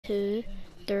2,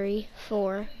 3,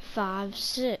 4, 5,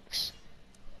 6.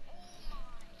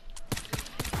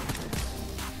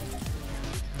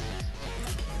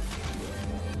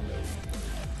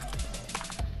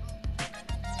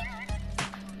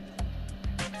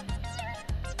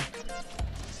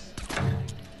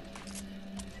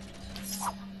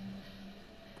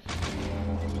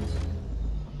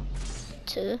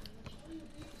 Two.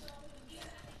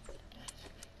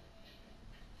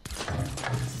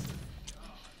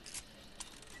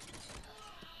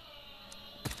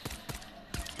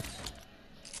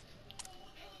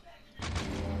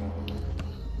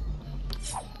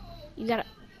 You got a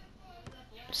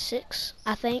 6,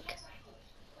 I think.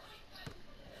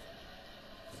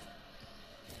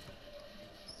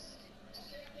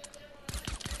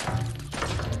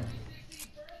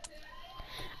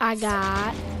 I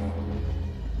got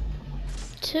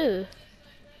 2.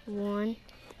 1,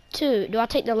 2. Do I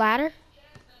take the ladder?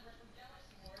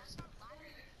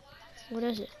 What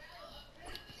is it?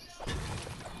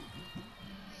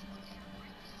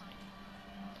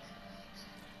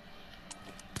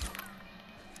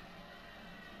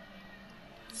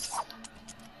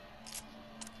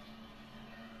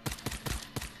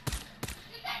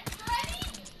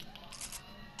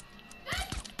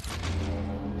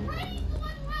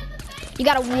 You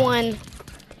got a 1.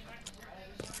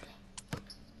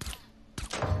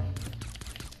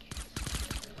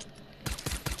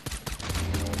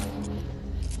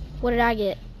 What did I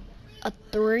get? A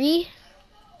 3.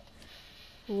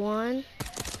 1,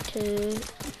 2,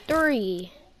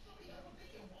 3.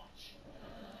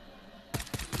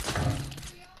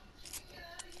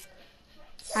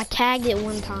 I tagged it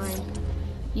one time.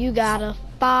 You got a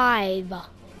 5.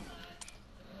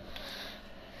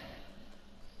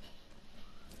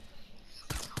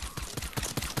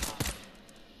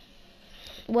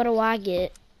 What do I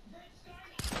get?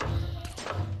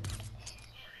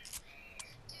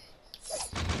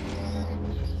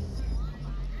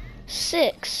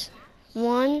 Six.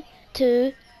 1,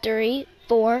 2, 3,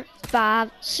 4,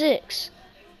 5, 6.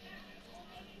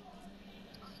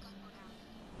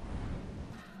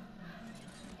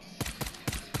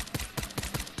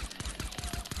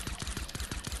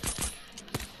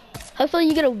 Hopefully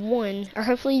you get a 1, or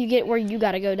hopefully you get where you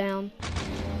gotta go down.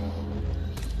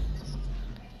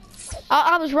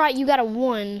 I was right, you got a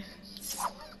 1.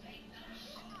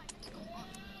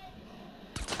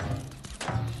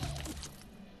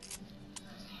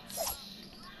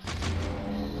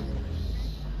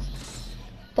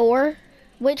 Four?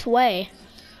 Which way?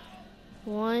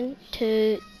 1,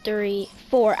 2, 3,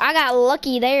 4. I got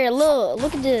lucky there.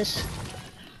 Look at this.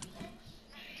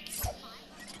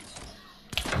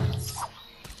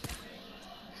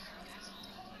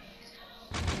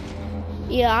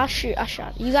 Yeah, I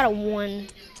shot. You got a 1.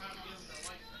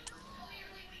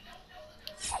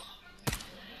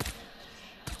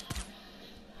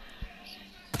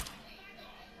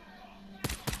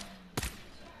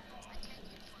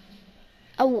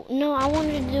 Oh, no, I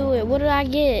wanted to do it. What did I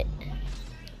get?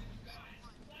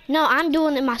 No, I'm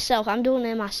doing it myself.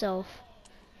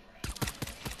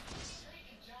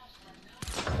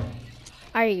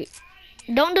 Alright,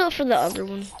 don't do it for the other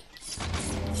one.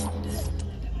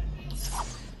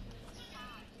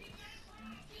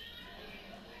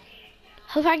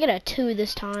 Hope I get a 2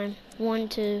 this time. 1,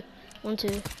 2, 1,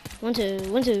 2, 1, 2,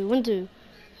 1, 2, 1, 2.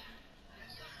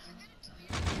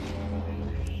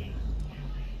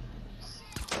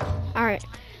 Alright.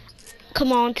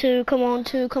 Come on, 2, come on,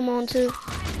 2, come on, 2.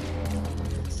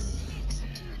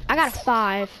 I got a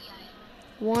 5.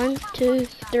 1, 2,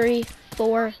 3,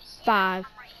 4, 5.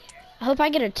 I hope I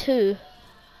get a 2.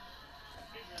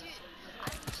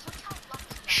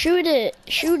 Shoot it,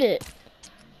 shoot it.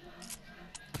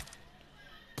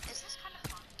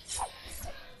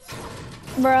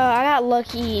 Bro, I got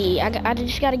lucky. I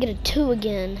just gotta get a 2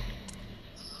 again.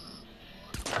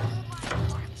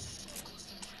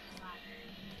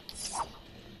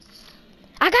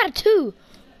 I got a 2.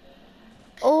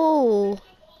 Oh.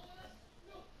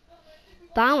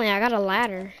 Finally, I got a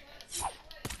ladder.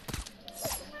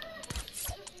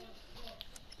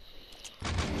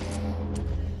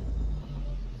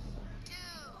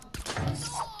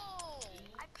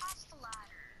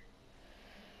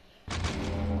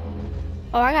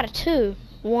 Oh, I got a 2.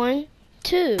 1,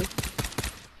 2.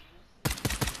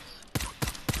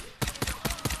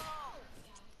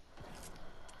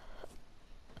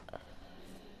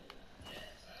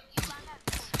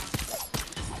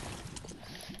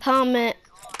 Comment.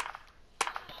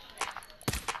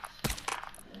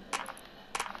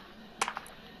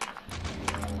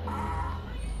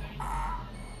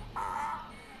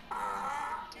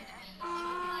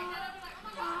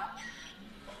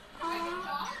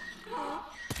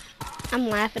 I'm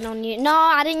laughing on you. No,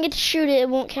 I didn't get to shoot it. It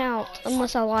won't count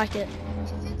unless I like it.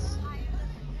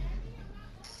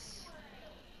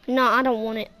 No, I don't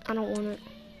want it. I don't want it.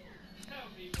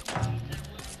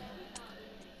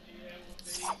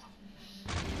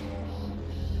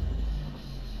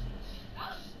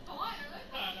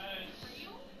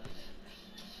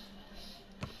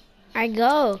 Alright,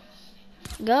 go.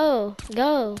 Go.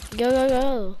 Go. Go, go,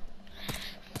 go.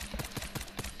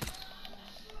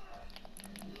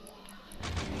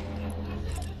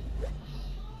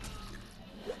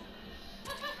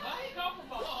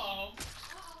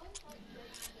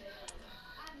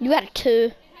 You got a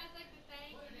 2.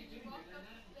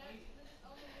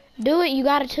 Do it, you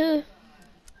got a 2.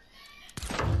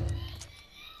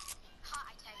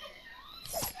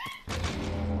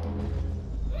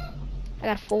 I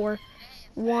got a 4.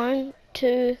 1,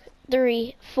 2,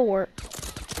 3, 4.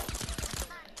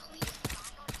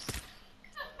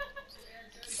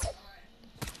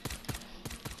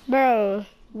 Bro,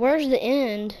 where's the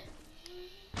end?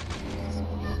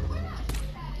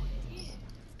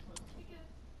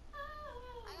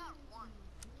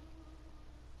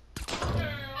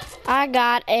 I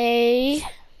got a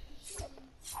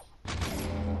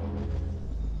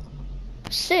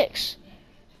 6.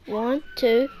 1,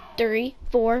 2, 3,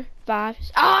 4, 5.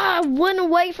 Ah, I went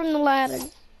away from the ladder.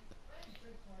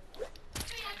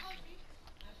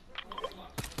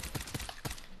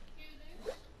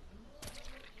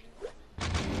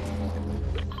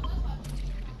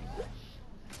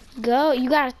 Go, you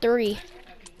got a 3.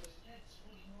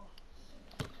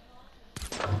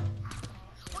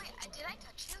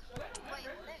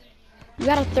 You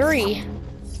got a 3.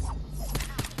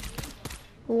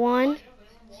 1,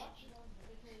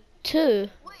 2.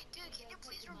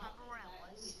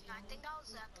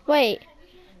 Wait,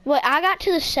 I got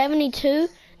to the 72,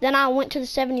 then I went to the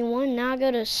 71, now I go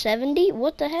to 70?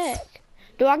 What the heck?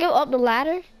 Do I go up the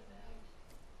ladder?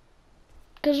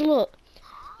 Because look,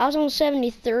 I was on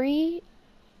 73,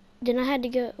 then I had to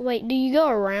go, wait, do you go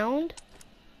around?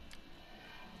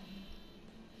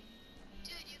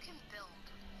 Dude, you can build.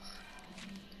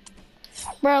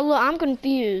 Bro, look, I'm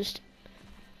confused.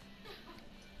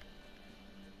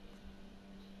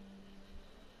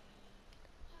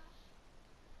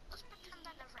 Let's pretend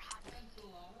that never happened.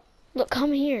 Look,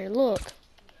 come here, look.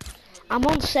 I'm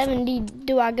on 70,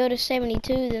 do I go to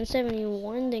 72, then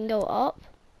 71, then go up?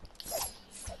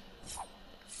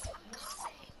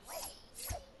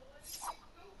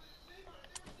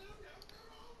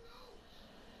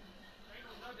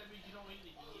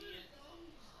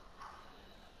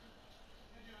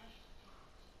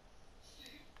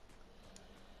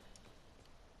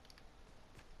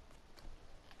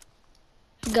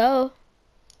 Go.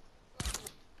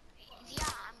 Yeah,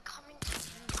 I'm coming to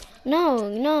you. No,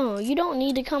 no, you don't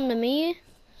need to come to me.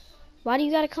 Why do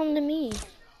you gotta come to me?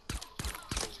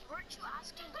 Weren't you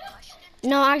asking the question?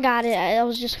 No, I got it. I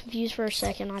was just confused for a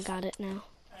second. I got it now.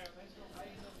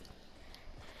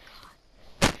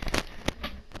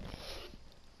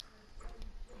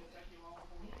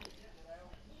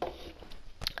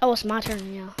 Oh, it's my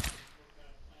turn, yeah.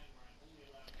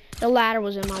 The ladder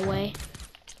was in my way.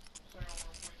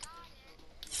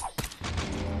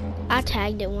 I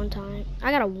tagged it one time.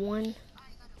 I got a 1.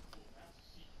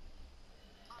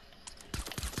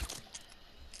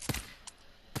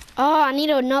 Oh, I need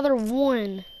another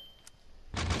 1.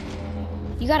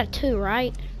 You got a 2,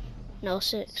 right? No,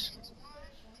 6.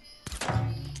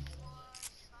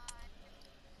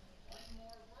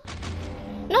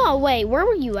 No, wait, where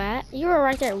were you at? You were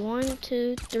right there. 1,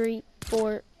 2, 3,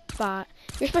 4, 5.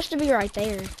 You're supposed to be right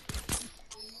there.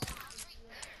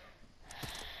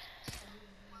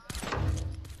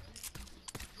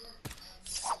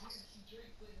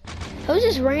 Who's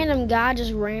this random guy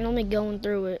just randomly going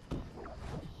through it?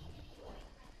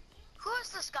 Who is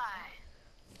this guy?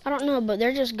 I don't know, but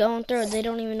they're just going through it. They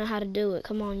don't even know how to do it.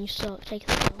 Come on, you suck. Take it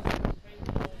out.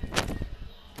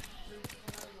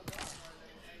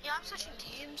 Yeah, I'm switching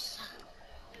teams.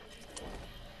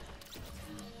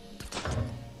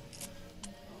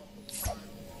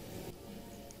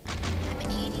 I'm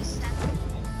in 87.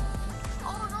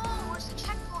 Oh no, where's the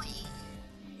checkpoint?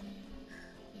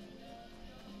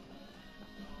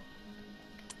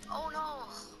 Oh no.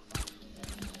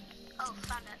 Oh,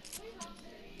 found it.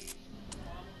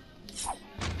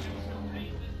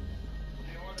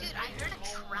 Dude, I heard a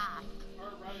trap.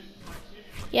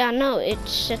 Yeah, I know. It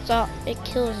sets off. It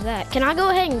kills that. Can I go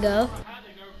ahead and go?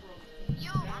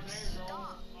 Yo, I'm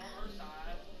stuck.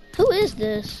 Who is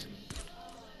this?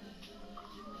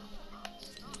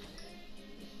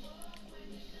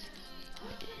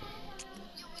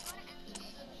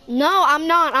 No, I'm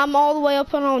not. I'm all the way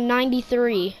up on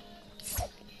 93.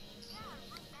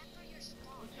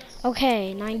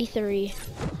 Okay, 93.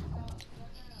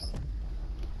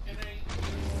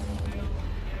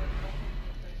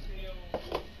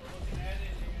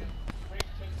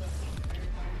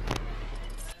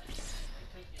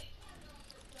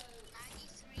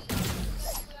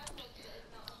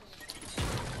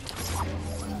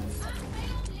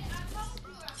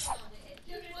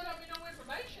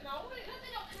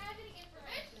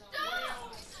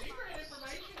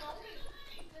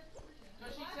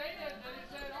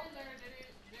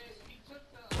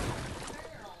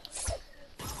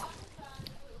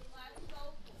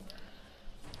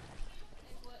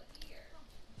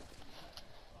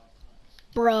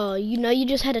 Bro, you know you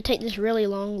just had to take this really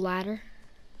long ladder.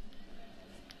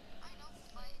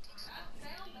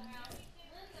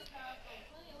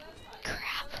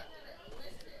 Crap.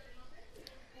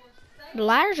 The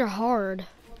ladders are hard.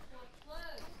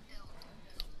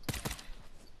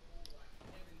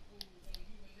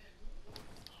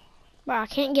 Bro, I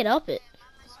can't get up it.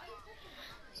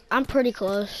 I'm pretty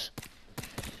close.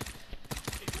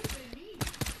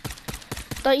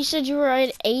 Thought you said you were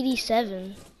at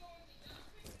 87.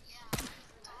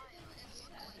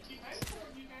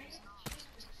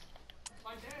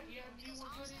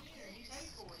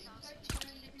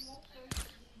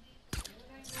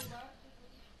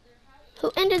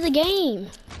 Who ended the game?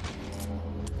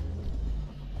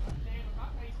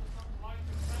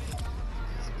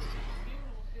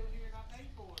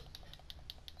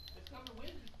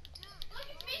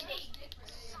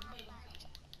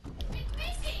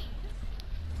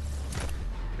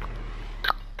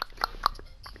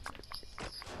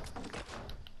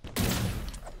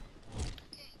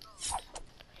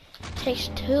 Takes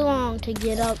too long to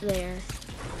get up there.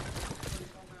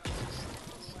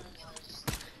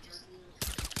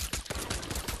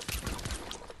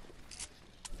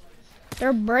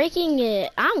 They're breaking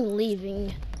it. I'm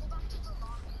leaving.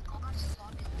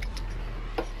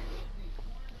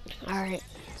 Alright.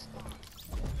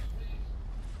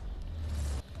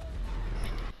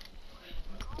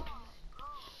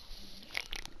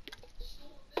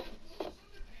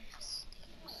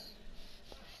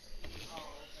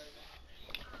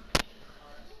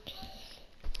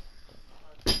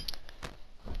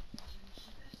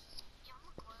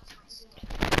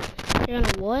 You're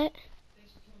gonna what?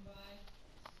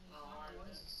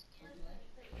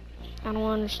 I don't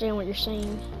understand what you're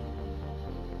saying.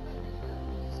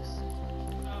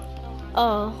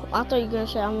 Oh, I thought you were gonna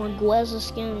say I want Gwez's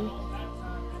skin.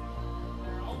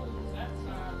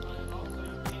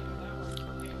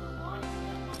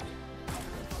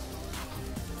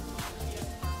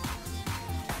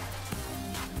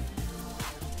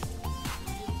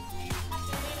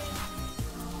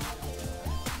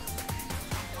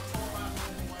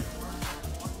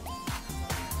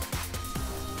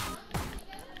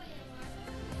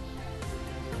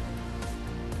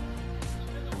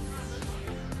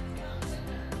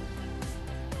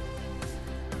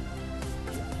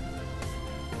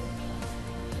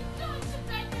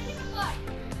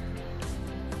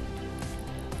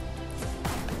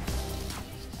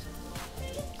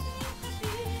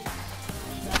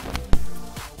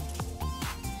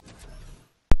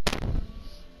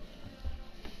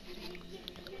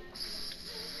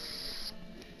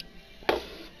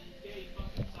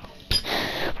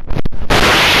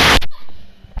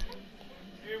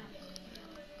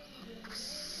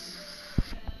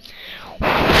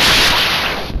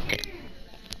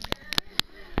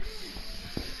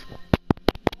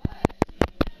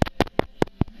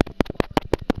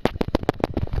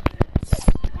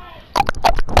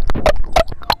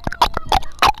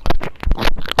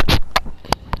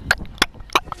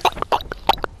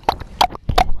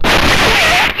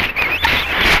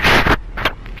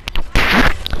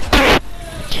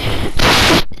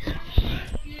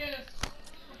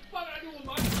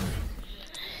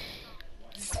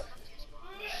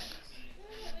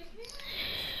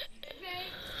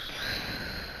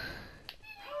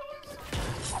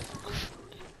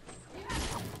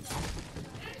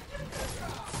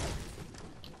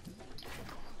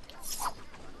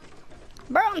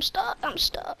 Bro, I'm stuck. I'm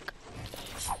stuck.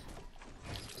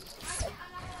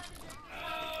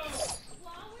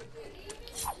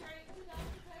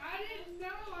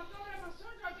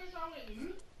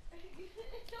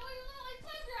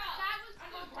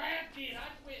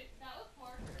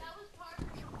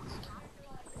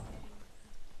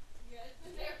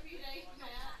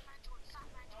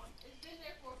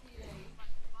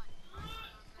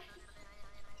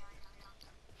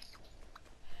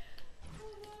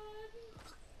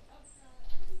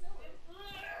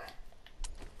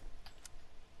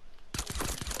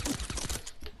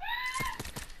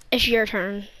 It's your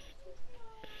turn.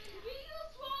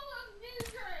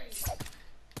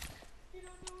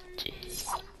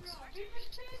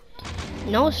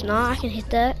 No, it's not. I can hit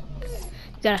that.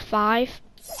 You got a 5.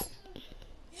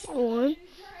 1,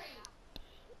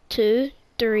 2,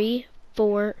 3,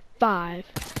 4, 5.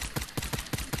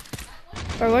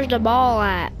 Bro, where's the ball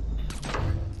at?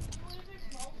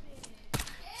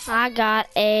 I got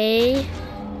a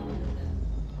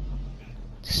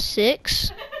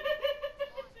 6.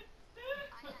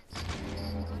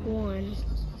 1.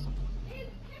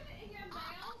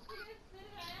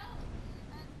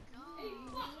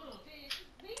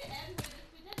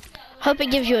 Hope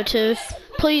it gives you a 2.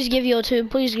 Please give you a 2.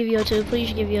 Please give you a 2.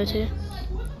 Please give you a 2.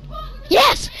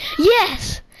 Yes!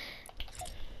 Yes!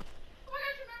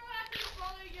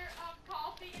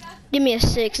 Give me a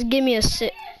 6. Give me a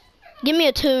 6. Give me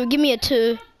a 2. Give me a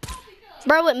 2.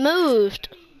 Bro, it moved.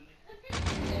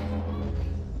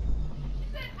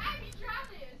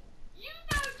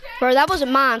 Bro, that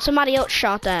wasn't mine. Somebody else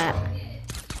shot that.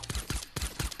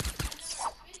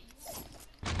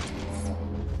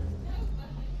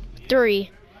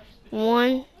 Three.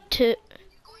 1, 2.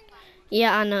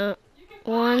 Yeah, I know.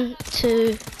 1,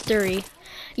 2, 3.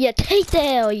 Yeah, take the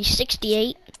L, you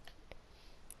 68.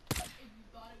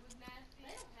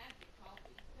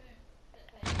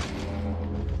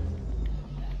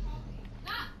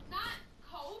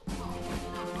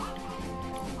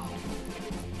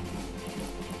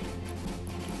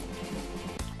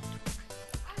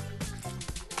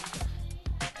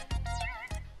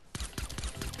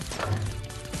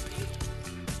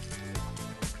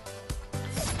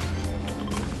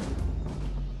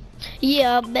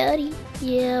 Yeah, buddy.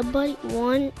 Yeah, buddy.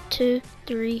 1, 2,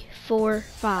 3, 4,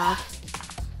 5.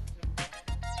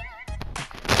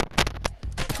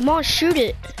 Come on, shoot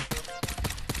it.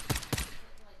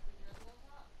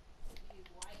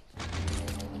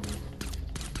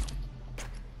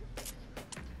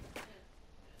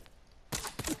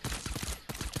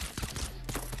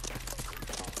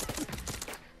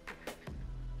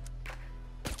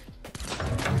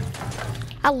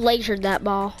 I lasered that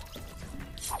ball.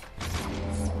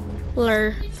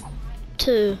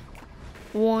 2,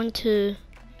 1, 2.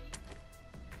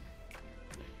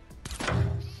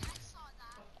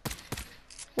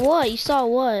 What? You saw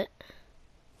what?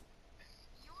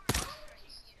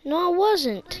 No, I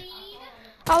wasn't.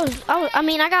 I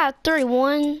mean, I got a 3.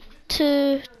 1,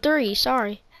 2, 3.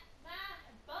 Sorry.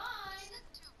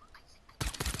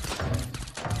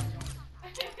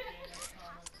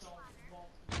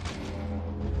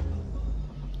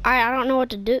 I don't know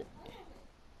what to do.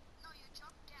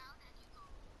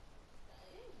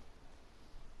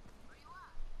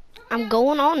 I'm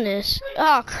going on this.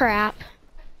 Oh, crap.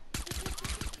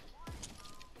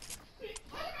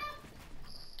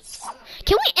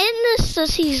 Can we end this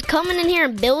since he's coming in here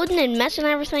and building and messing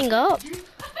everything up?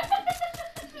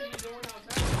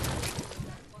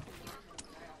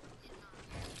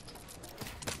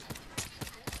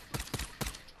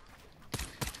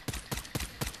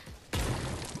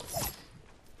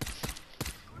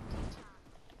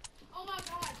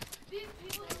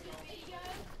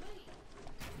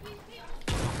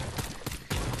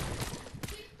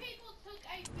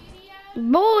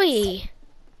 Boy.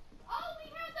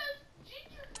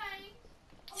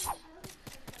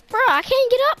 Bro, I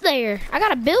can't get up there. I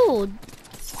gotta build.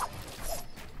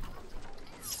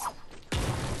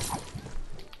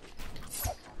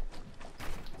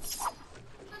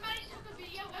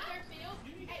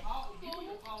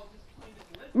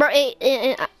 Bro,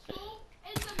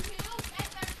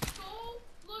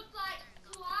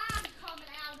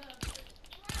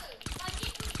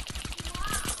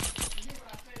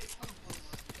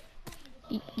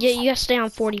 yeah, you gotta stay on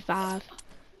 45.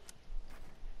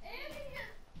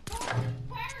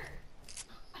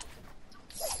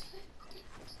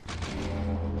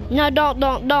 No,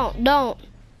 don't.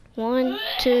 1,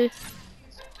 2.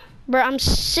 Bro, I'm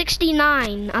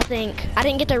 69, I think. I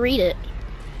didn't get to read it.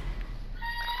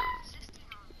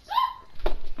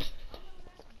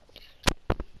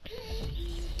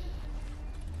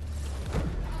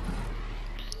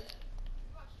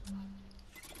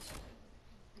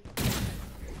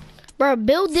 Bro,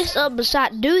 build this up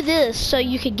beside, do this so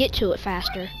you could get to it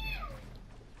faster.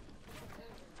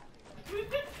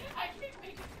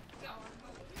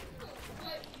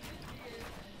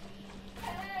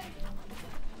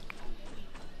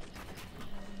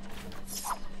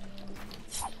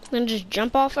 Then just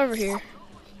jump off over here.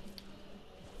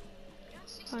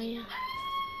 Oh yeah.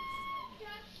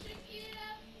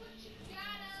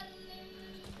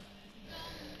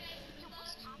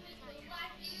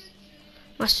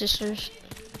 My sisters.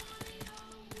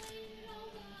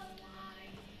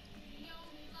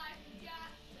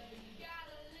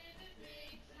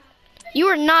 You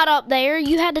were not up there.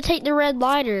 You had to take the red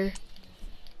lighter.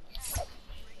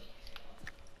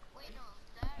 Wait, no,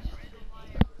 that red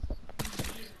wire.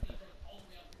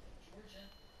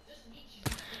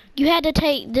 You had to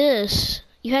take this.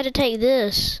 You had to take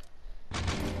this.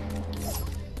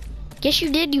 Yes,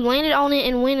 you did. You landed on it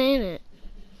and went in it.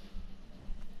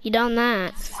 You done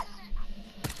that. I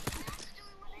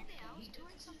accidentally went in it. I was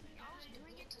doing something. I was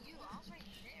doing it to you. I was right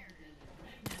there.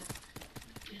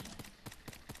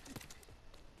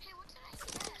 Hey, what did I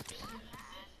get? Not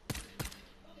bad. I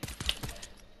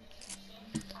don't know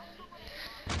what they are.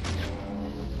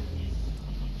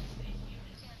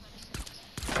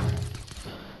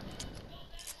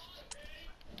 Okay,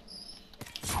 I better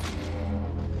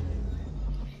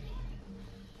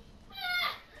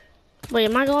say Wait,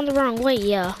 am I going the wrong way?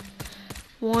 Yeah.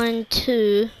 1,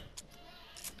 2.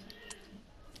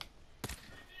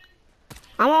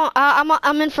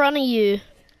 I'm in front of you.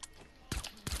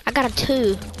 I got a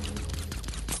 2.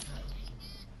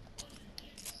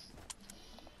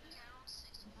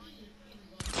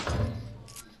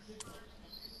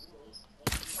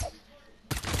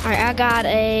 Alright, I got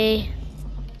a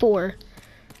 4.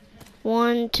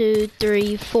 1, 2,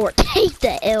 3, 4. Take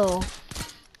the L.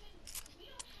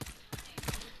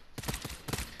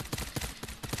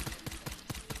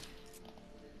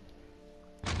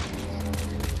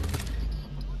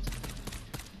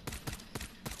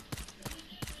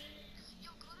 Yo,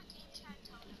 go to game chat and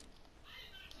tell them.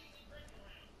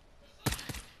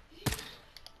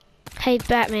 Hey,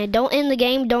 Batman, don't end the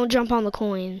game. Don't jump on the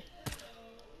coin.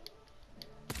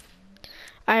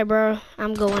 Alright, bro.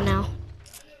 I'm going now.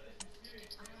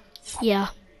 Yeah.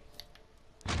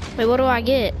 Wait, what do I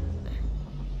get?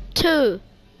 2.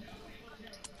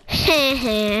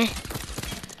 Heh.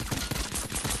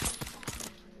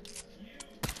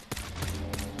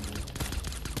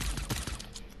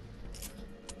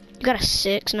 You got a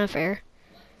 6, no fair.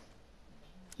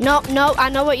 No, I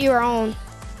know what you're on.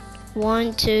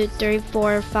 1, 2, 3,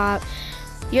 4, 5.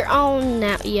 You're on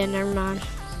now. Yeah, never mind.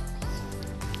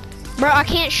 Bro, I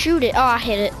can't shoot it. Oh, I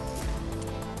hit it.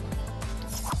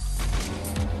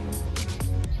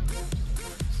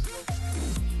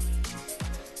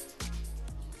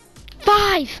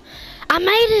 Five! I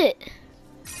made it!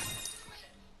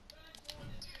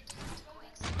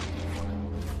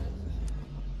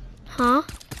 Huh?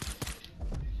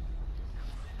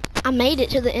 I made it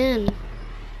to the end.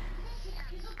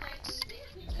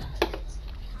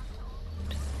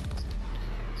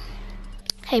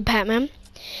 Hey, Batman.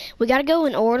 We gotta go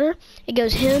in order. It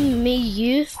goes him, me,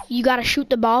 you. You gotta shoot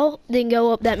the ball, then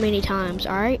go up that many times,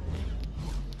 alright?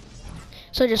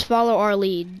 So just follow our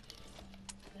lead.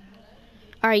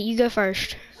 Alright, you go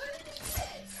first.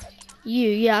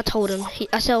 Yeah, I told him.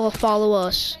 I said he'll follow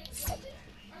us.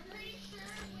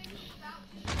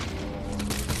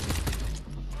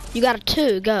 You got a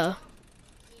 2, go.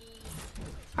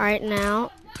 Alright,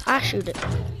 now, I shoot it.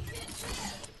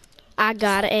 I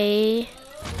got a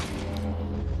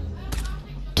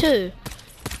 2.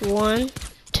 1,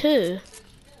 2.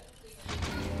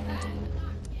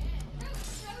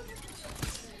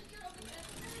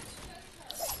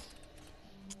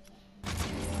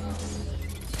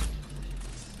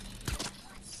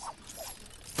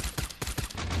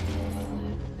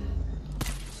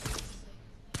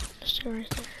 Just right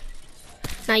there.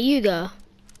 Now you go.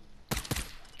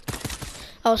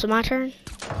 Oh, so my turn?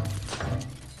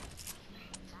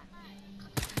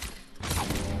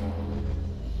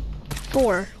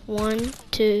 Four. 1,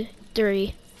 2,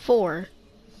 3, 4.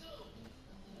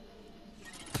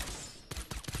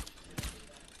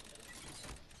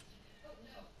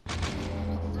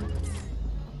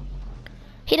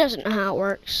 He doesn't know how it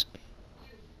works.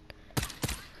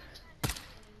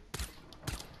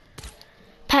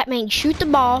 Batman, shoot the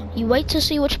ball. You wait to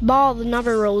see which ball the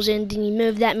number rolls in, then you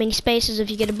move that many spaces.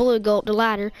 If you get a blue, go up the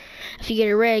ladder. If you get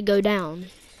a red, go down.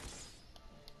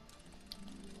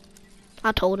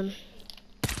 I told him.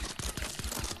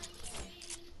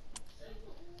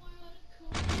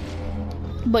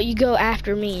 But you go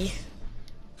after me.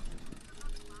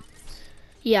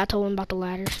 Yeah, I told him about the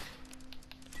ladders.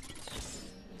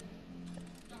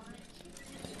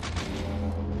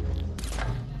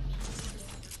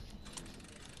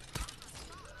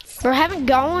 Bro, I haven't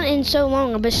gone in so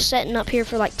long. I've been setting up here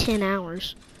for like 10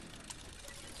 hours.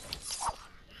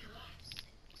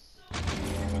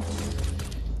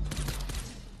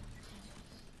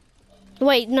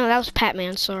 Wait, no, that was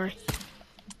Batman, sorry.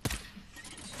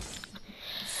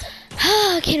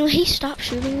 Can he stop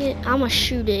shooting it? I'm gonna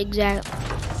shoot it exactly.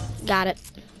 Got it.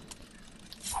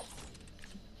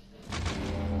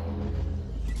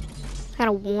 Got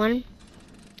a 1.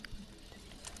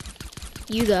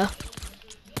 You go.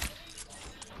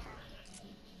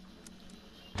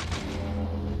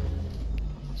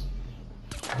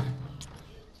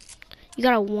 You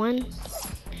got a 1?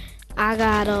 I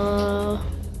got a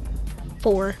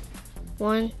 4.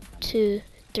 1, 2,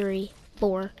 3,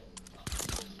 4.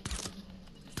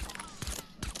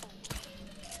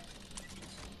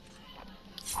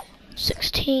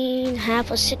 $16,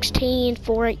 half of 16,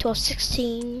 4, 8, 12,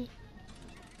 16.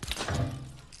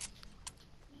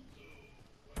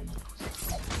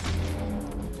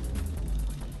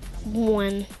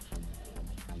 One.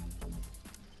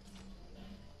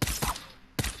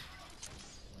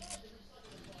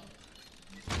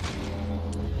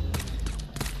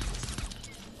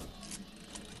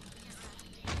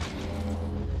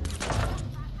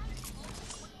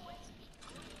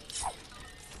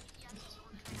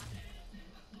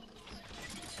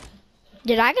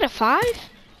 Did I get a 5?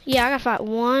 Yeah, I got a 5.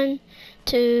 1,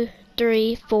 2,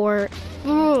 3, 4.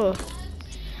 Ugh.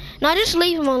 No, just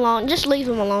leave him alone. Just leave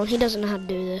him alone. He doesn't know how to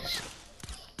do this.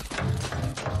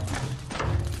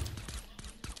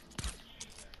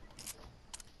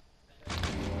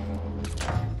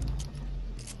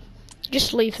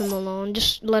 Just leave him alone.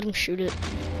 Just let him shoot it.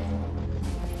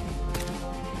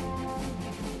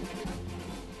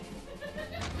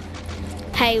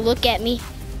 Hey, look at me.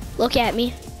 Look at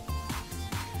me.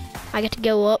 I get to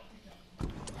go up.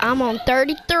 I'm on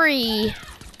 33.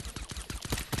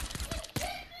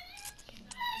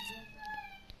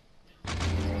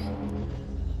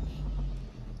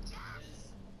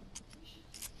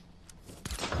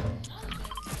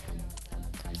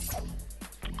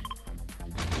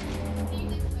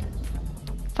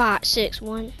 Five, 6,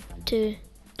 1, 2,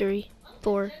 3,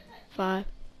 4, 5,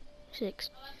 6.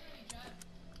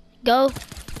 Go.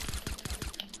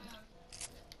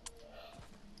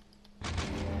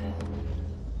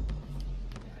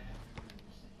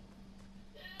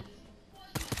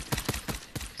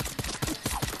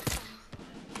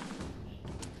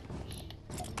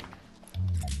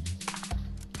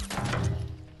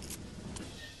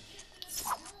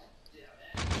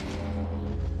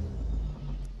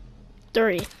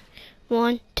 Three.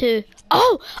 1, 2.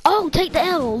 Oh, take the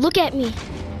L. Look at me.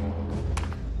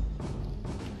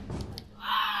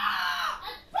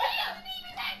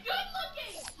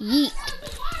 Yeet.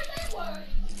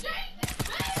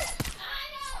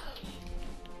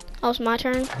 Oh, it's my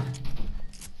turn.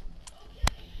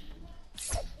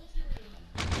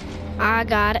 I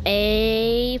got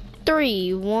a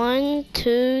 3. 1,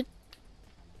 2.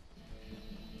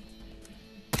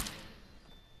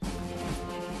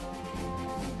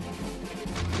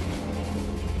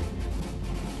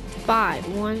 Five.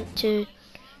 1, 2.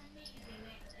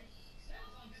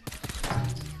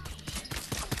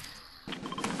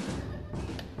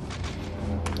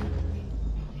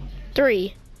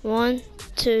 3. 1,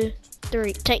 2,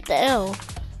 3. Take the L.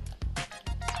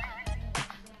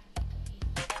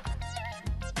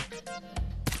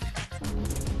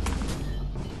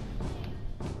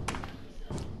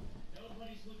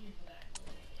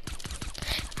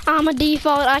 I'm a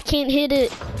default. I can't hit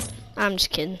it. I'm just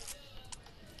kidding.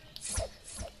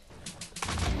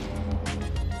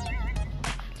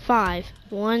 5.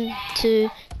 1, 2,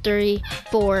 3,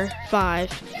 4,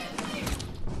 5.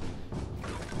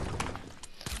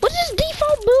 What's this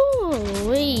default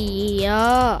boom?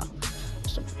 Yeah.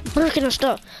 Breaking our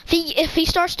stuff. If he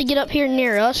starts to get up here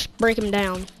near us, break him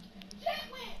down.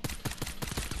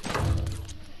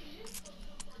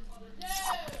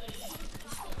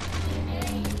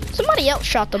 Somebody else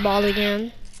shot the ball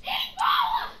again.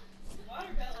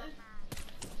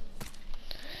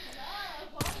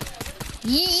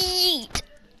 Yeet.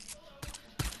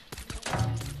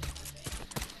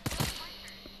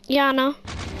 Yeah, I know.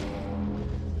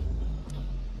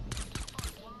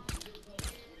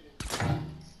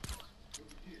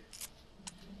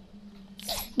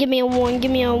 Give me a 1,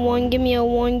 give me a 1, give me a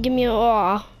 1, give me a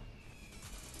aw.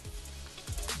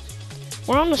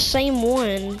 We're on the same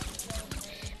one.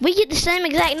 We get the same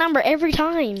exact number every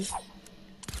time.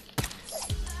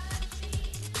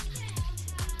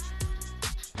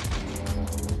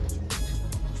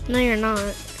 No, you're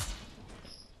not.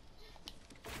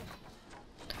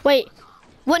 Wait,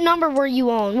 what number were you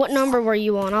on? What number were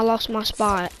you on? I lost my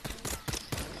spot.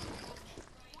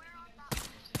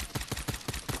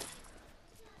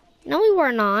 No, we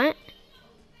were not.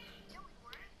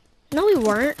 No, we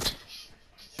weren't.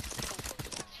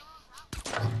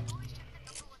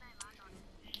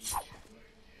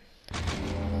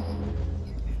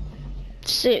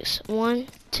 Six. 1,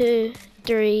 2,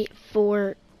 3,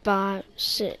 4, 5,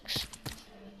 6.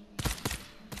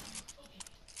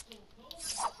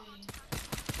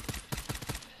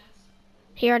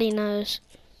 He already knows.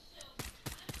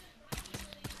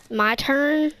 My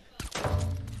turn?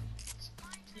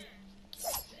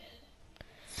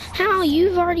 How?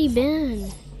 You've already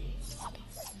been.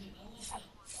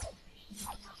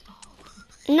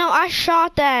 No, I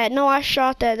shot that. No, I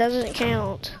shot that. Doesn't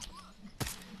count.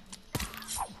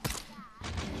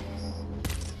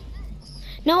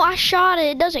 No, I shot it.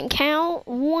 It doesn't count.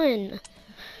 One. You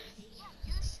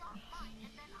shot mine,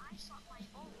 and then I shot my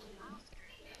own after.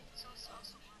 So it's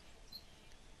also mine.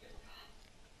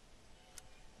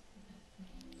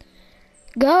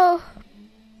 Go.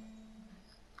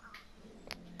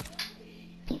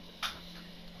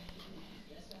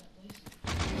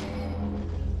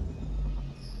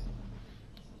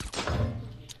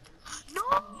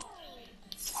 No!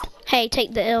 Hey,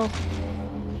 take the L.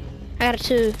 I got a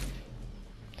 2.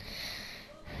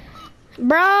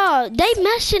 Bro, they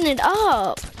messing it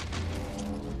up.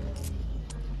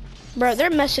 Bro, they're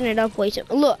messing it up way too.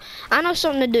 Look, I know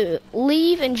something to do.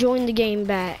 Leave and join the game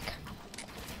back.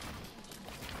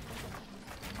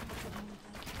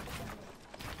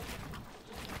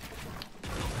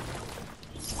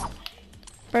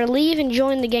 Bro, leave and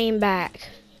join the game back.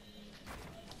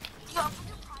 Yo, I'm gonna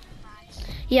do private match.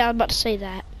 Yeah, I was about to say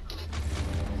that.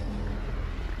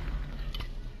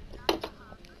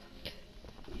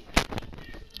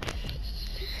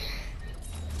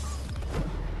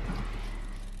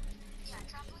 Yeah,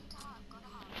 traveling to hub. Go to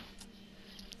hub.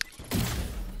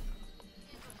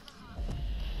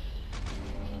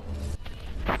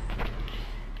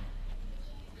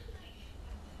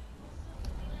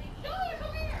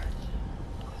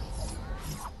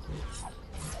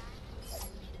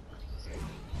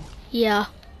 Yeah.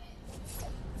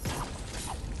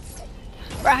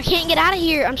 Bro, I can't get out of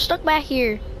here. I'm stuck back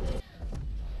here.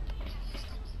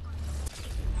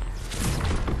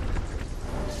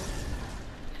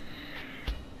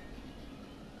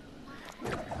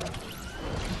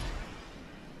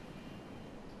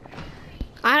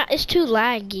 It's too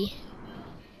laggy.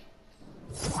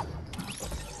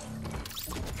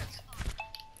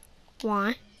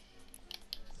 Why?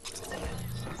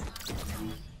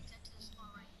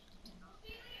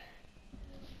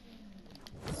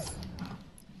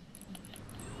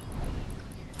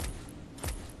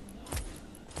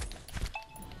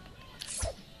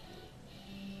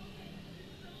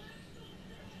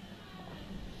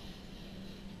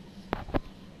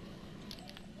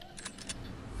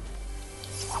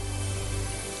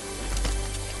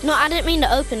 No, I didn't mean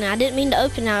to open it. I didn't mean to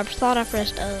open it. I thought I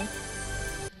pressed O.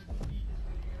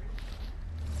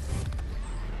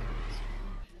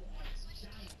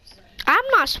 I'm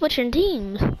not switching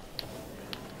teams.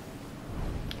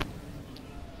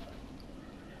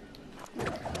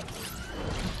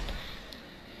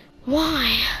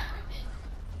 Why?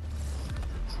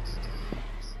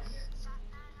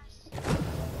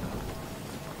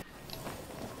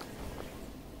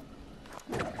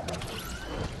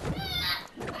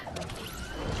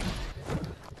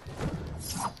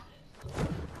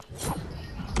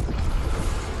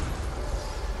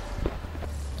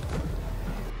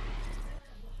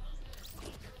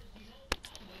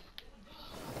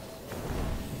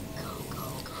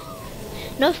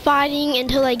 No fighting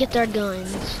until they get their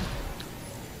guns.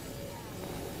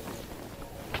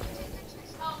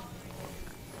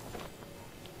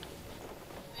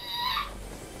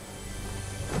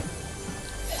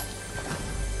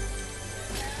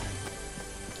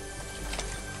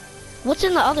 What's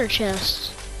in the other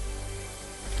chest?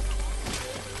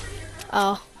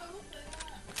 Oh.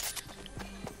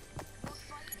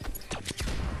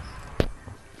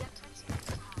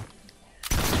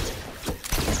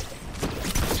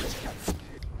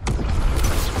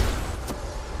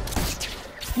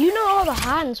 You know all the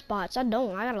hiding spots. I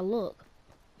don't. I gotta look.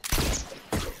 This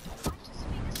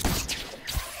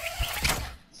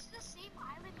is the same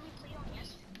island we played on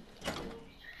yesterday.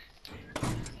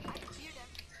 I cleared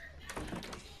everything.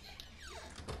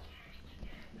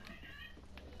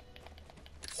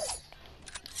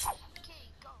 Okay,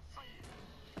 go fight.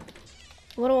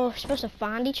 What are we supposed to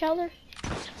find each other?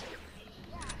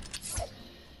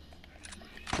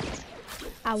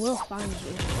 I will find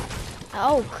you.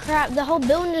 Oh crap, the whole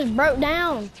building just broke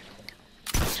down.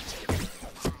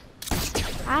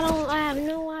 I have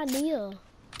no idea.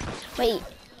 Wait,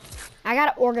 I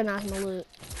gotta organize my loot.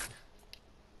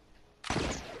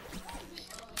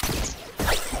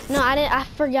 No, I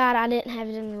forgot I didn't have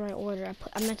it in the right order.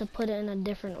 I meant to put it in a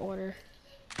different order.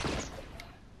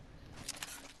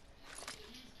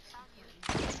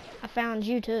 I found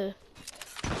you too.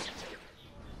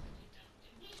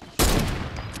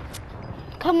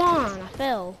 Come on, I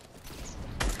fell.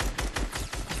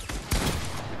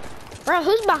 Bro,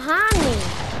 who's behind me?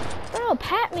 Bro,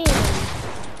 Pat-Man.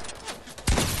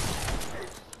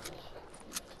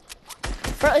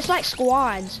 Bro, it's like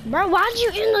squads. Bro, why'd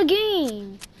you end the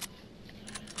game?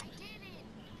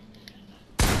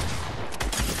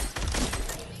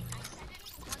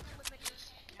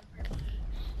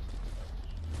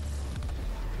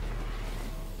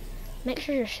 Make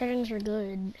sure your settings are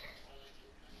good.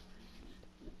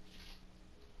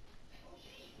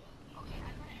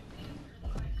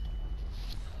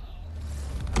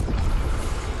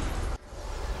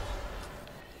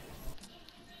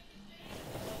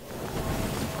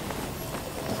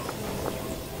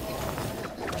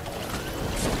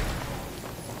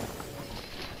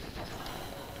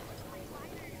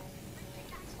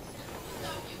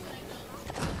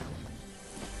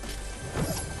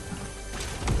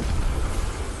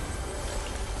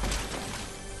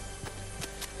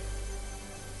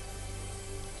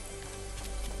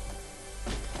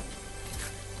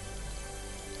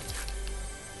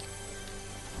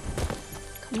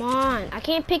 Come on, I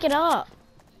can't pick it up.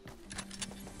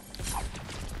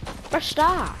 Bro,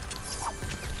 stop.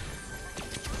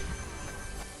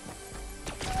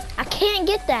 I can't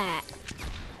get that.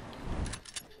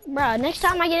 Bro, next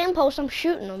time I get impulse, I'm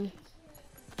shooting them.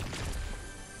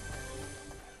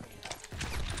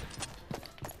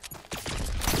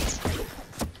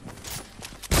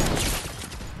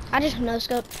 I just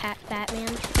no-scoped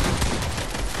Batman.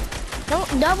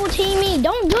 Don't double team me.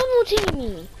 Don't double team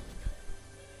me.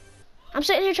 I'm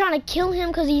sitting here trying to kill him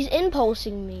because he's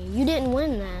impulsing me. You didn't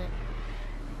win that.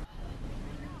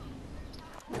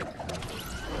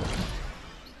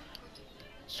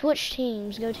 Switch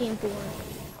teams. Go team 4.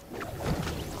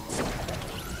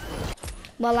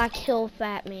 While I kill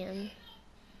Fatman.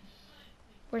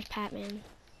 Where's Patman?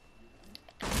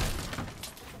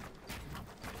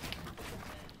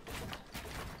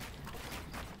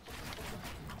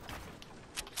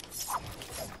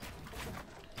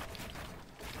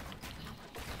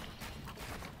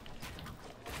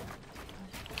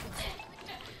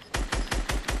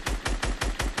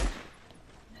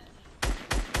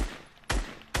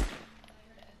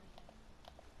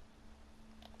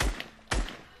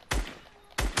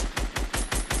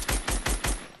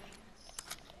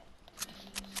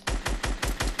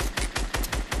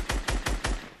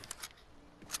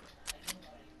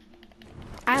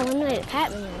 I eliminated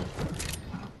Patman.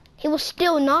 He was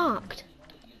still knocked.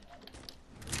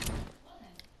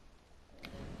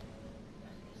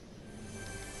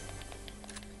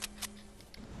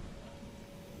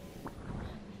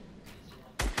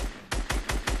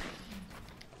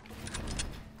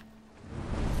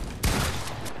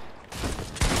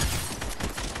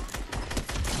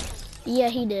 Yeah,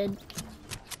 he did.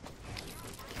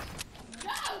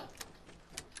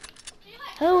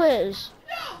 Who is?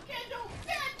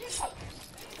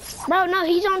 Bro, no,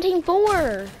 he's on team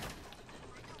 4.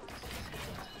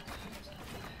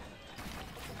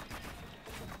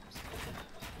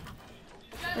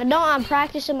 I'm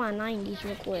practicing my 90s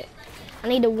real quick. I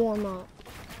need to warm up.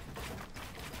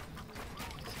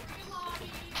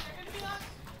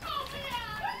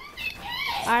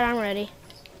 Alright, I'm ready.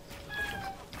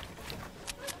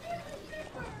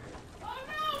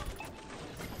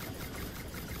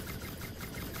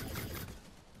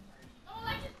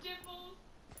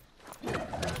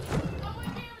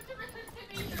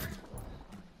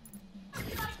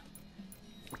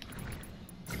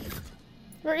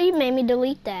 Bro, you made me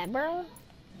delete that, bro.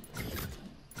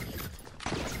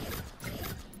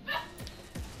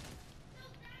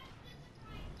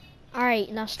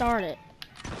 Alright, now start it.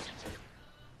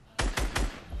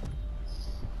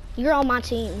 You're on my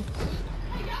team.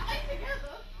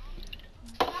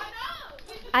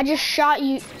 I just shot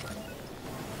you.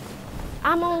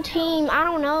 I'm on team, I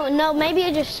don't know. No, maybe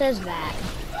it just says that.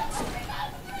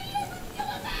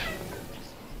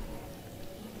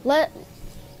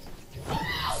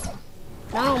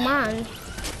 No, mine.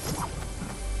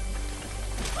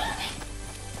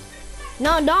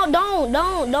 No,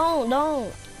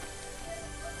 don't.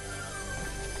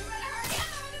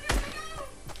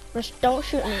 Just don't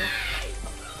shoot me.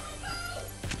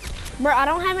 Bro, I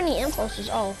don't have any impulses.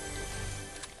 Oh.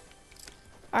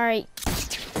 Alright.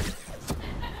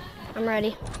 I'm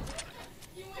ready.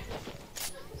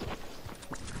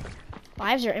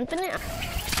 Lives are infinite?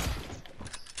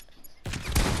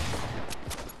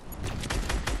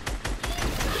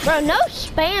 Bro, no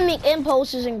spamming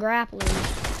impulses and grappling.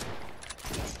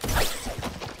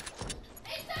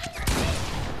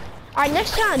 Alright,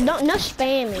 next time, no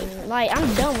spamming. Like,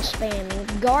 I'm done with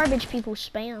spamming. Garbage people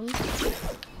spam.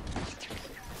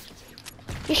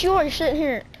 You sure you're sitting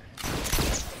here?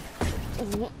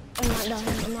 I'm not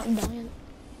dying. I'm not dying.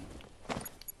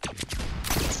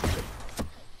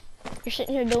 You're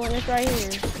sitting here doing this right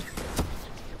here.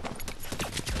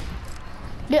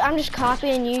 Dude, I'm just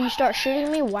copying you. You start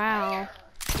shooting me? Wow.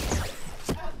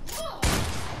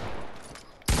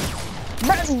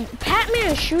 Bro,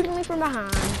 Pac-Man is shooting me from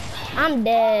behind. I'm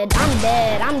dead. I'm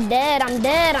dead. I'm dead. I'm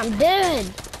dead. I'm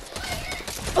dead.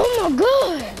 Oh my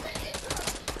god.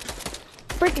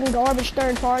 Freaking garbage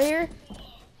third partier.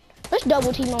 Let's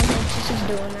double team on him since he's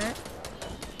doing that.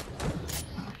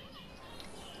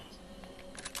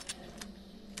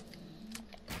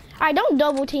 Alright, don't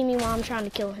double team me while I'm trying to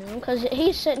kill him, because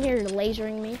he's sitting here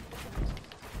lasering me.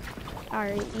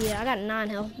 Alright, yeah, I got 9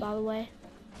 health, by the way.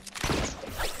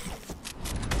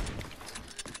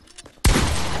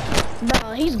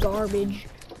 Bro, he's garbage.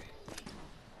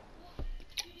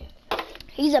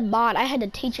 He's a bot. I had to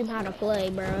teach him how to play,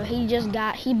 bro. He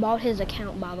bought his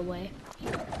account, by the way.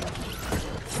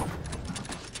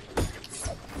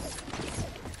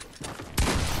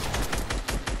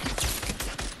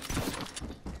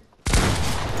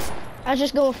 I was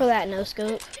just going for that no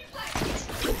scope.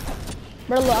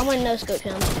 Bro, look, I'm gonna no scope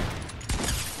him.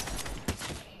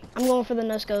 I'm going for the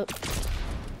no scope.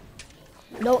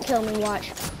 Don't kill me,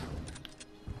 watch.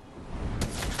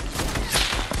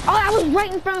 Oh, I was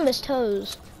right in front of his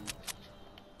toes.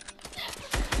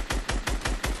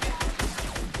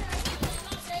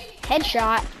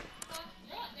 Headshot.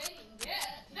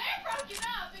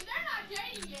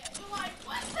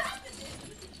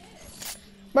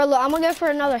 Bro, look, I'm gonna go for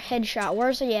another headshot.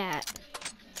 Where's he at?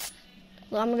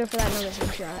 Look, I'm gonna go for that another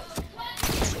headshot.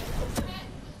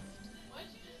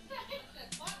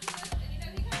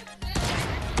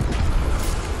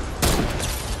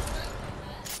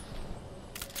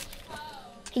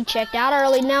 He checked out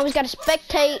early. Now he's got to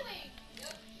spectate.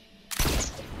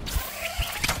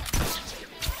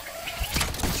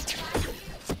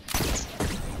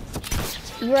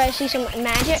 You ready to see some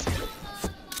magic?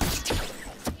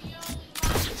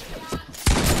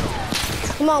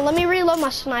 Come on, let me reload my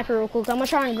sniper real quick. I'm gonna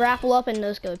try and grapple up and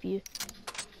no scope you.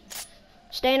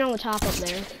 Staying on the top up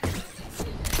there.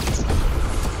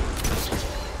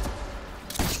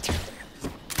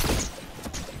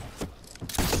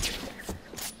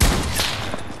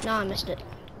 No, I missed it.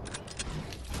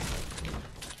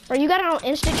 Bro, you got it on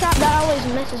instant chop? That always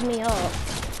messes me up.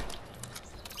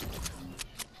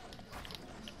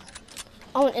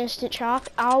 On instant chop,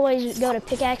 I always go to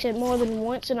pickaxe it more than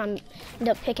once and I end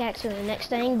up pickaxing the next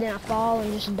thing, then I fall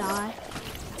and just die.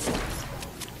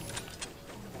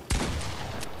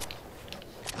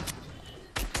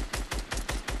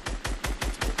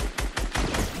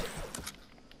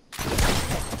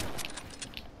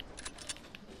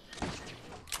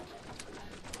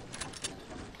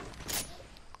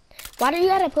 Why do you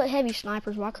gotta put heavy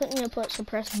snipers? Why couldn't you put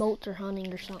suppressed bolts or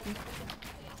hunting or something?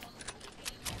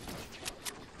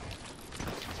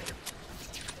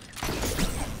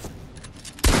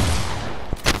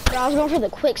 Bro, I was going for the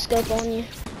quick scope on you.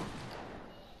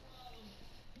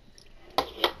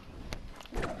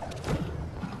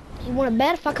 You want to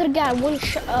bet if I could have got one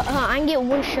shot? I can get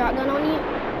one shotgun on you.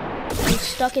 I'm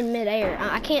stuck in midair.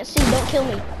 I can't see. Don't kill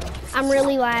me. I'm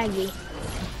really laggy.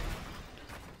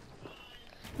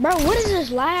 Bro, what is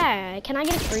this lag? Can I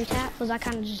get a free tap? Because I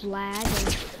kind of just lag.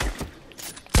 And...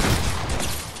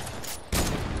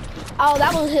 Oh,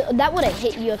 that would have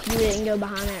hit you if you didn't go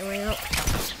behind that ramp.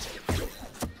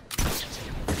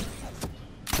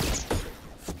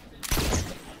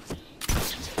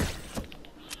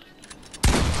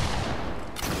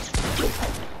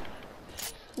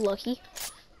 Lucky.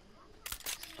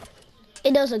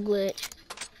 It does a glitch.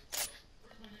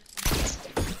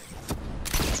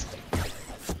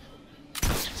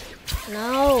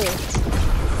 No.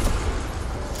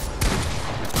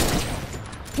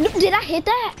 Did I hit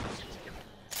that?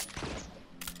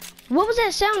 What was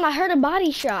that sound? I heard a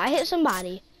body shot. I hit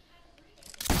somebody.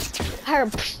 I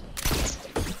heard.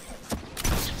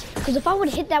 Because if I would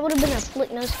have hit that, would have been a flick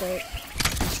no scope.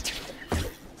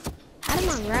 How did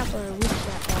my grappler reach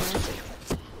that far?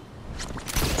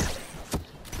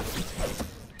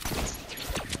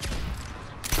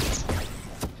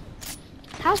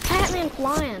 How's Pac-Man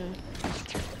flying?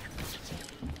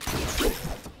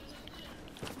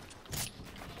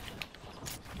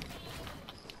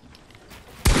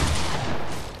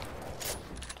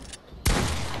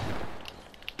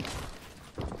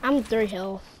 I'm 3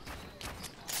 health.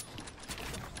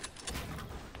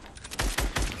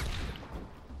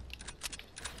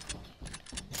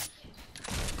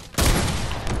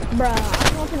 Bruh,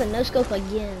 I'm going for the no scope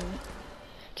again.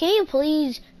 Can you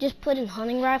please just put in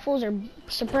hunting rifles or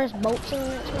suppress bolts in the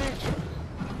next match?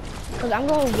 Cause I'm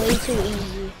going way too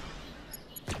easy.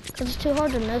 Cause it's too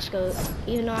hard to no scope.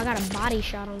 Even though I got a body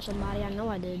shot on somebody, I know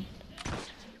I did.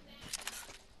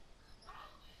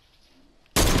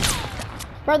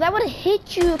 Bro, that would have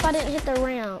hit you if I didn't hit the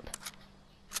ramp.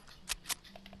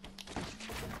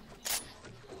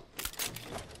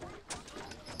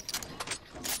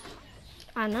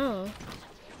 I know.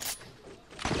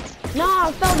 No,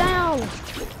 I fell down.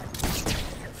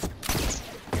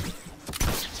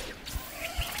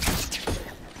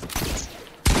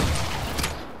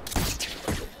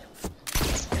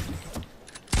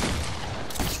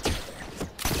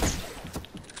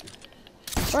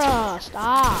 Bruh,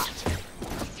 stop.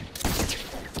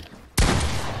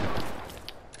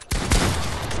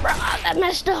 Bruh, that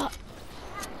messed up.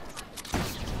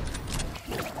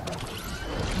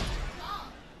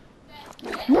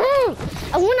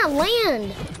 I wanna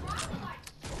land.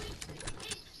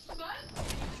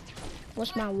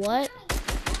 What's my what?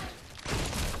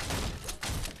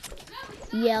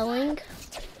 Yelling.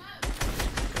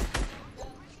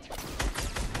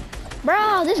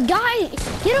 Bro, this guy,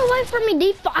 get away from me,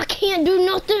 default. I can't do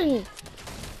nothing.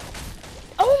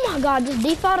 Oh my god, this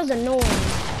default is annoying.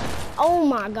 Oh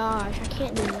my gosh, I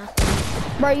can't do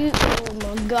nothing. Bro,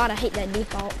 oh my god, I hate that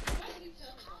default.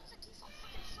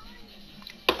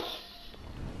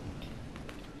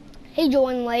 He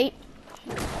joined late.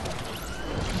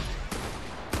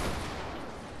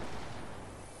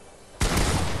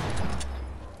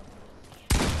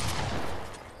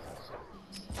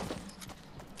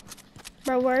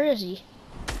 Bro, where is he?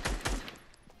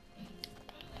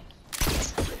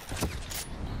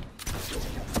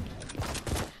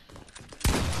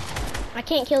 I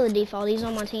can't kill the default, he's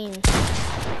on my team.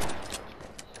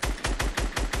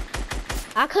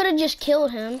 I could have just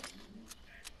killed him.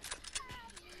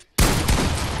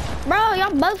 Bro,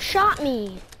 y'all both shot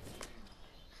me.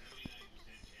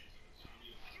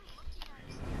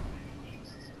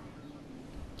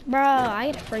 Bro, I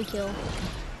get a free kill.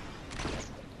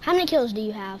 How many kills do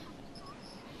you have?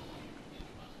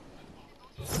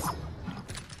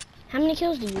 How many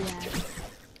kills do you have?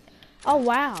 Oh,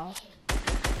 wow.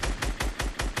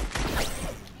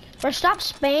 Bro, stop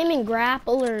spamming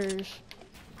grapplers.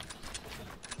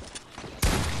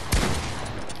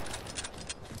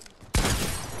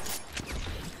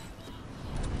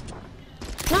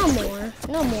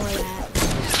 No more of that.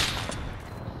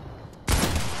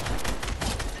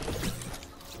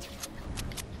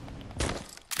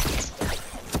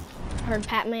 I heard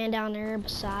Pat-Man down there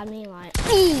beside me, like,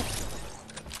 eat.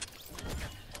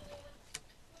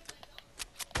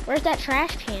 Where's that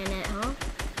trash can at, huh?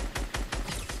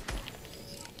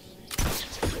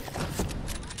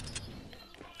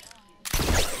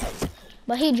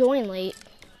 But he joined late.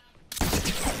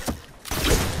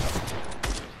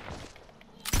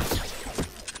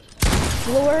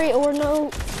 Glory or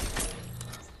no.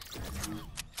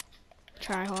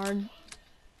 Try hard.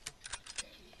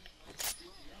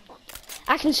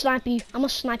 I can snipe you. I'm gonna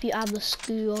snipe you out of the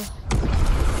school.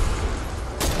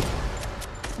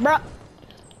 Bruh.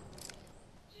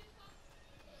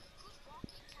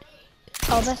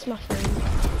 Oh, that's my friend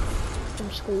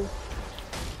from school.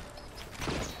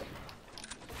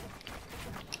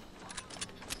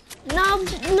 No,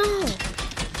 no.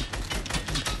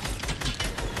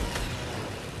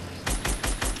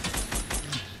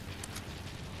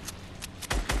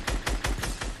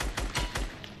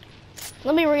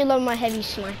 Let me reload my heavy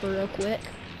sniper real quick.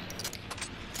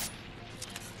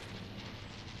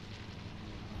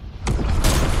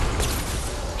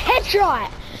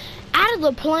 Headshot! Out of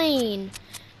the plane!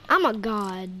 I'm a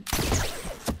god.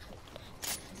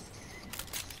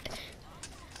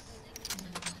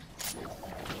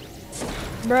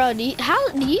 Bro, do you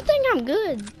think I'm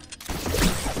good?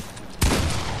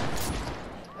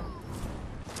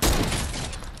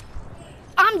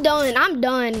 I'm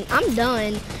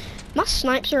done. My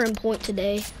snipes are on point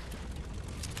today.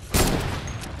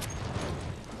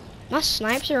 My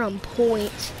snipes are on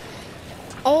point.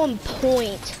 On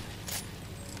point.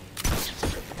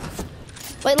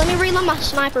 Wait, let me reload my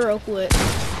sniper real quick.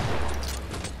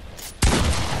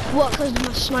 What, because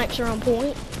my snipes are on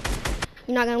point?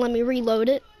 You're not gonna let me reload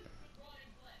it?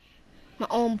 My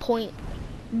on point.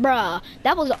 Bruh,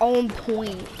 that was on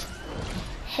point.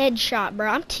 Headshot, bruh.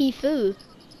 I'm Tfue.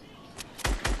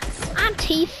 I'm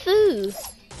Tfue.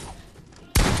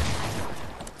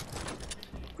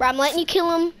 Bruh, I'm letting you kill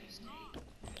him.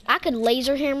 I could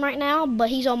laser him right now, but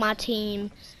he's on my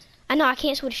team. I know I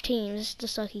can't switch teams. It's the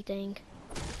sucky thing.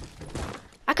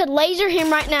 I could laser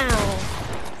him right now.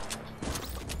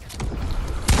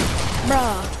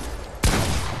 Bruh.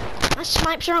 My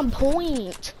snipes are on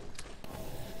point.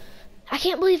 I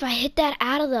can't believe I hit that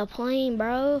out of the plane,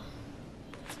 bro.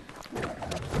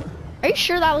 Are you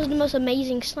sure that was the most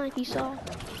amazing snipe you saw?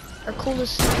 Or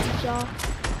coolest snipe you saw?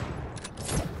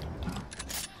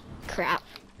 Crap.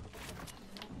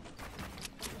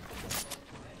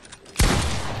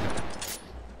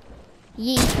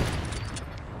 Yeet.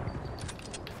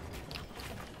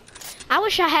 I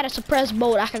wish I had a suppressed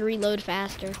bolt I could reload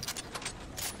faster.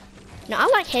 No, I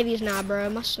like heavies now, bro.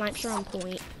 My snipes are on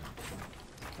point.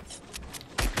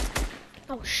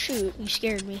 Oh shoot, you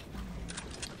scared me.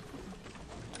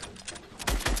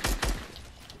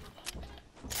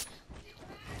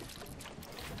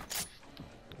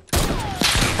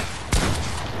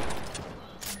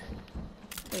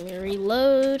 Let me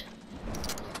reload.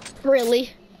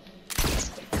 Really?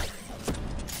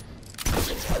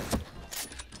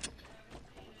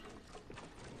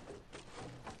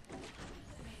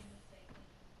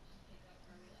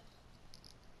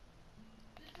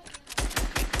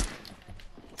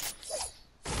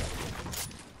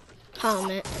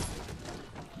 Helmet.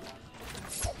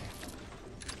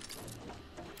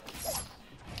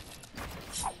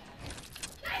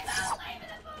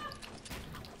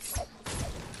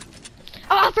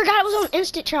 Oh, I forgot it was on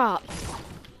instant chop.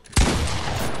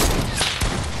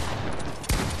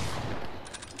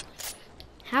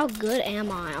 How good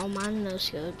am I on my no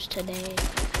scopes today?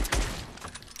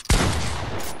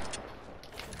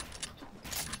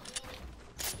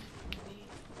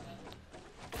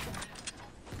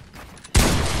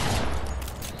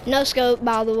 No scope,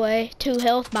 by the way. 2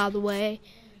 health, by the way.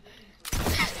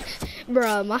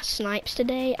 Bruh, my snipes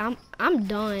today, I'm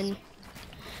done.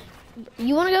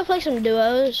 You wanna go play some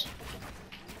duos?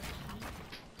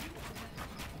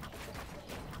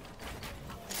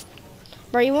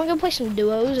 Bro, you wanna go play some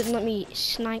duos and let me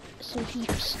snipe some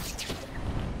peeps?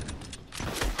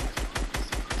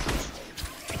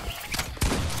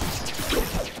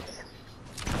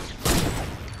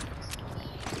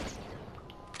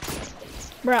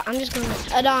 Bro, I'm just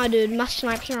gonna, nah, dude, my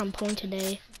snipes are on point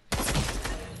today.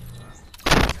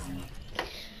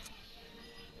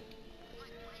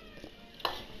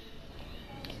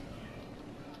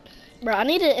 Bro, I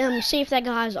need to see if that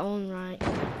guy's on right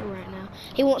now.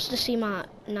 He wants to see my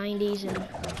 90s and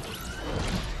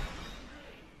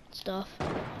stuff.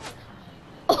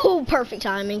 Oh, perfect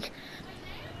timing.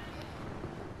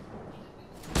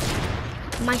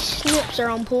 My snips are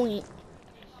on point.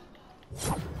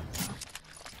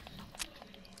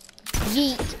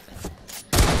 Yeet.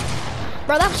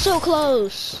 Bro, that was so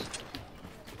close.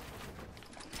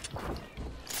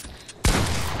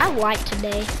 I like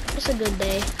today. It's a good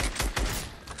day.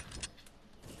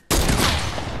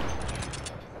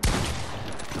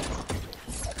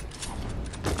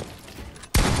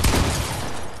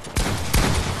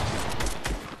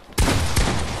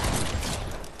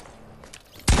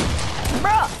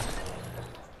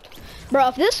 Bro,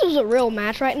 if this was a real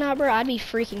match right now, bro, I'd be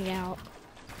freaking out.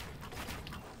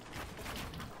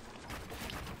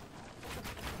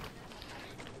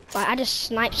 Like, I just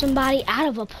sniped somebody out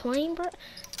of a plane, bro.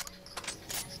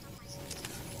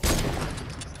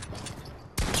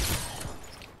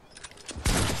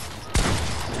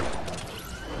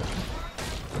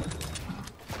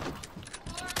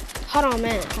 Hold on a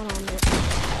minute, hold on a minute.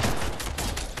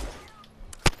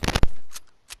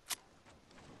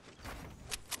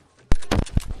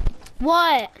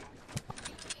 What?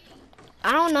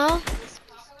 I don't know.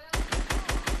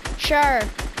 Sure.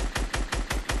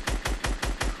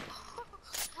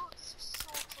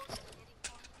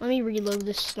 Let me reload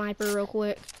this sniper real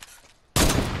quick.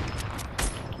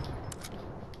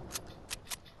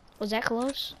 Was that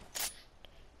close?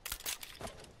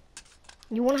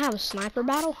 You want to have a sniper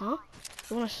battle, huh?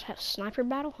 You want to have a sniper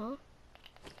battle, huh?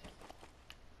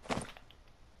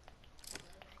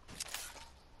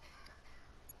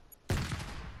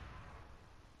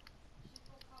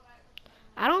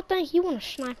 I don't think you want to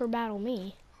sniper battle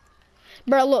me.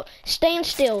 Bro, look, stand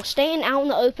still. Stand out in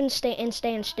the open, stand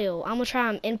still. I'm gonna try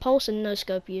and impulse and no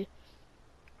scope you.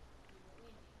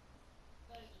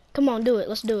 Come on, do it.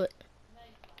 Let's do it.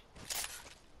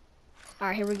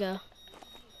 Alright, here we go.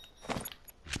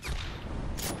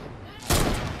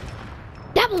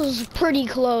 That was pretty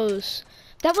close.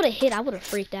 If that would have hit, I would have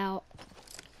freaked out.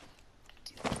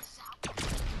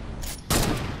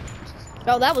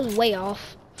 Oh, that was way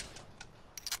off.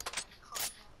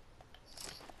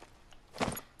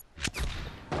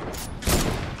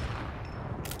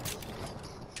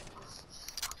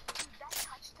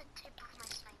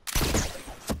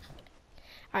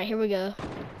 Alright, here we go.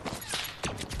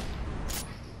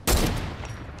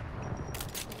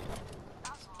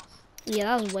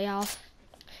 Yeah, that was way off.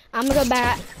 I'm gonna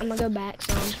go back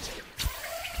some.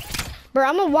 Bro,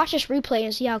 I'm gonna watch this replay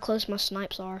and see how close my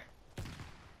snipes are.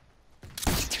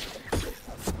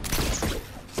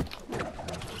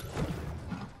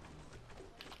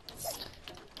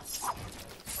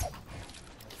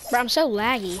 Bro, I'm so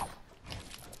laggy.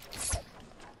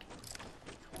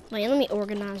 Wait, let me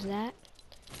organize that.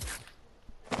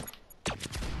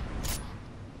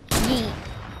 Yeet.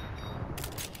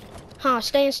 Huh,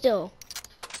 staying still.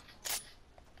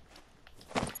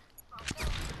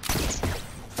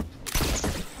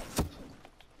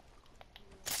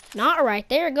 Not right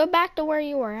there. Go back to where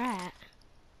you were at.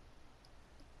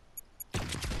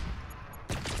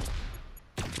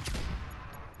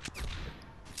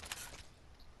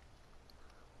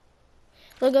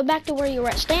 Look, go back to where you were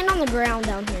at. Stand on the ground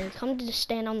down here. Come to just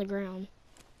stand on the ground.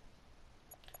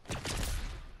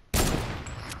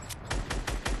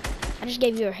 I just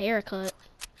gave you a haircut.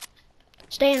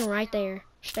 Stand right there.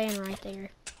 Stand right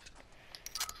there.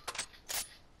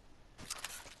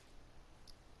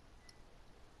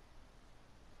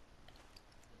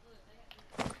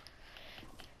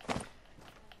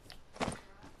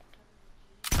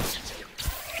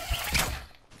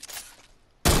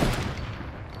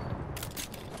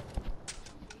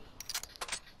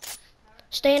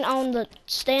 Stand on the,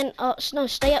 stand up, no,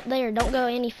 stay up there. Don't go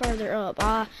any further up.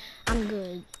 I'm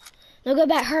good. No, go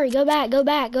back, hurry, go back, go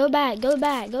back, go back, go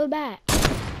back, go back.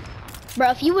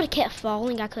 Bro, if you would've kept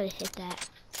falling, I could've hit that.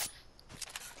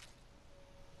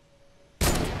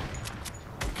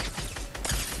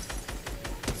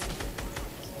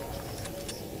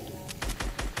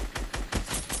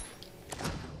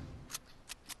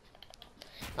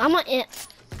 I'm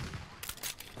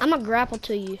gonna grapple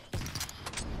to you.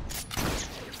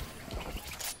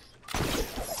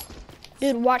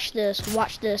 Dude, watch this,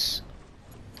 watch this.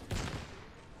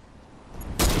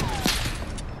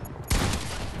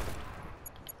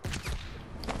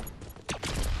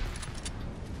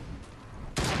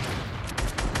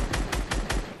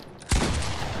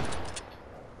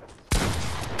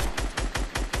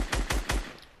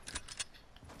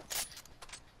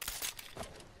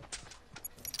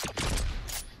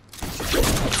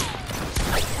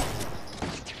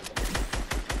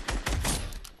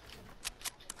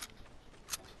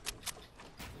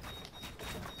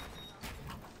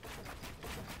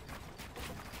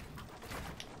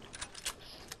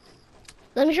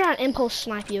 Let me try and impulse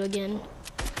snipe you again.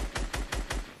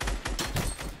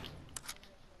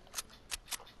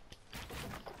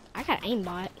 I got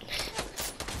aimbot.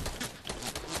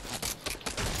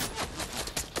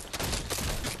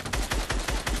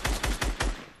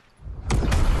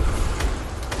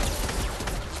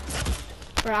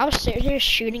 Bro, I was seriously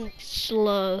shooting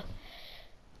slow.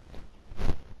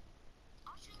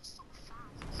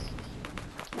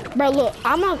 Bro, look,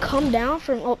 I'm gonna come down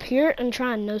from up here and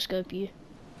try and no-scope you.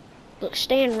 Look,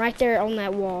 stand right there on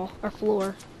that wall, or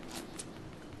floor.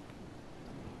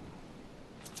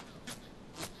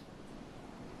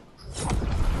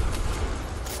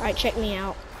 Alright, check me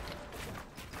out.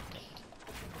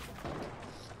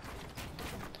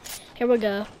 Here we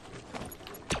go.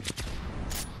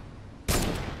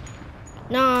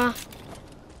 Nah.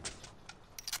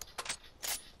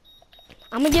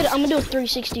 I'm gonna do a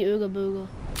 360 Ooga Booga.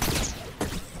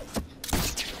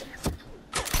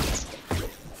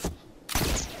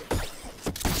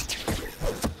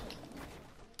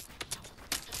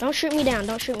 Don't shoot me down,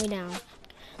 don't shoot me down.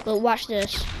 Look, watch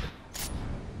this.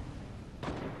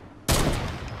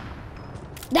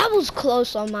 That was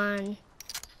close on mine.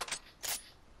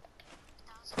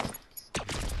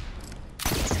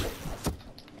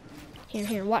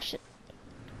 Here, watch it.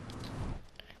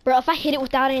 Bro, if I hit it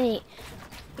without any...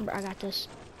 Bro, I got this.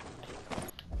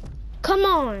 Come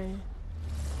on!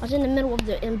 I was in the middle of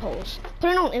the impulse.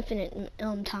 Put it on infinite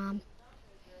time.